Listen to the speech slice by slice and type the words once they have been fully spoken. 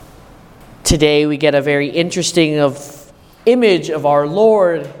Today we get a very interesting image of our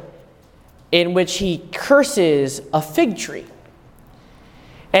Lord in which he curses a fig tree.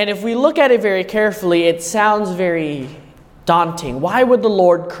 And if we look at it very carefully, it sounds very daunting. Why would the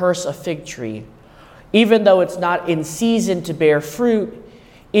Lord curse a fig tree? Even though it's not in season to bear fruit,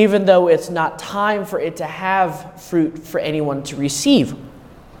 even though it's not time for it to have fruit for anyone to receive.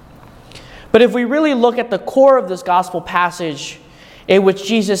 But if we really look at the core of this gospel passage, in which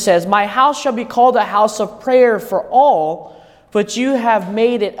Jesus says, "My house shall be called a house of prayer for all, but you have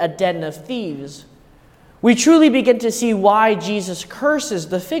made it a den of thieves," we truly begin to see why Jesus curses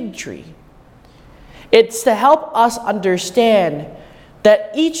the fig tree. It's to help us understand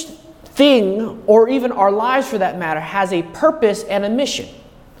that each thing, or even our lives for that matter, has a purpose and a mission.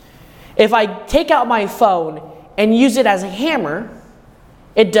 If I take out my phone and use it as a hammer,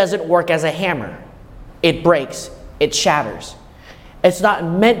 it doesn't work as a hammer. It breaks, it shatters. It's not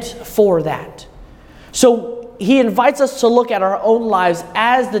meant for that. So he invites us to look at our own lives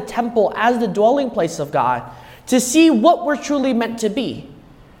as the temple, as the dwelling place of God, to see what we're truly meant to be.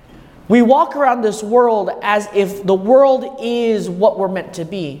 We walk around this world as if the world is what we're meant to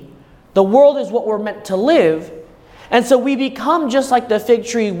be. The world is what we're meant to live. And so we become just like the fig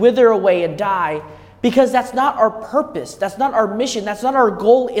tree, wither away and die, because that's not our purpose. That's not our mission. That's not our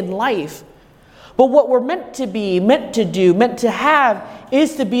goal in life. But what we're meant to be, meant to do, meant to have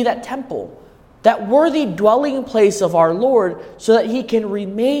is to be that temple, that worthy dwelling place of our Lord, so that he can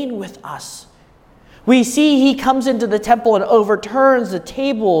remain with us. We see he comes into the temple and overturns the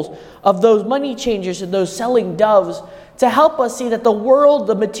tables of those money changers and those selling doves to help us see that the world,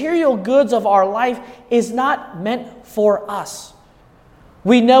 the material goods of our life, is not meant for us.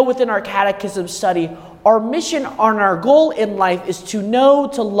 We know within our catechism study, our mission and our goal in life is to know,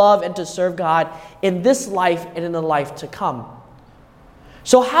 to love, and to serve God in this life and in the life to come.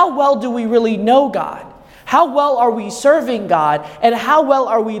 So how well do we really know God? How well are we serving God? And how well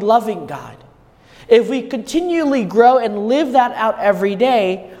are we loving God? If we continually grow and live that out every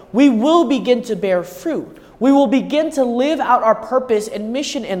day, we will begin to bear fruit. We will begin to live out our purpose and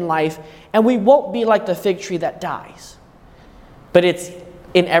mission in life, and we won't be like the fig tree that dies. But it's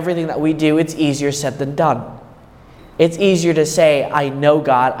in everything that we do, it's easier said than done. It's easier to say, I know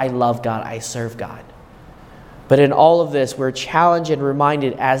God, I love God, I serve God. But in all of this, we're challenged and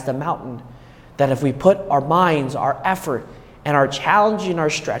reminded as the mountain that if we put our minds, our effort, and our challenge and our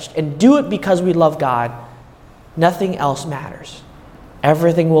stretch, and do it because we love God, nothing else matters.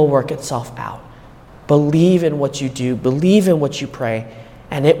 Everything will work itself out. Believe in what you do, believe in what you pray,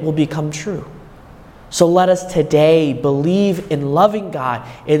 and it will become true. So let us today believe in loving God,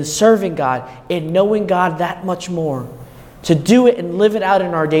 in serving God, in knowing God that much more, to do it and live it out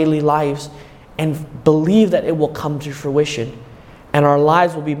in our daily lives, and believe that it will come to fruition. And our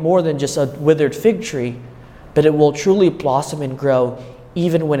lives will be more than just a withered fig tree, but it will truly blossom and grow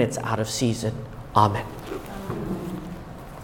even when it's out of season. Amen.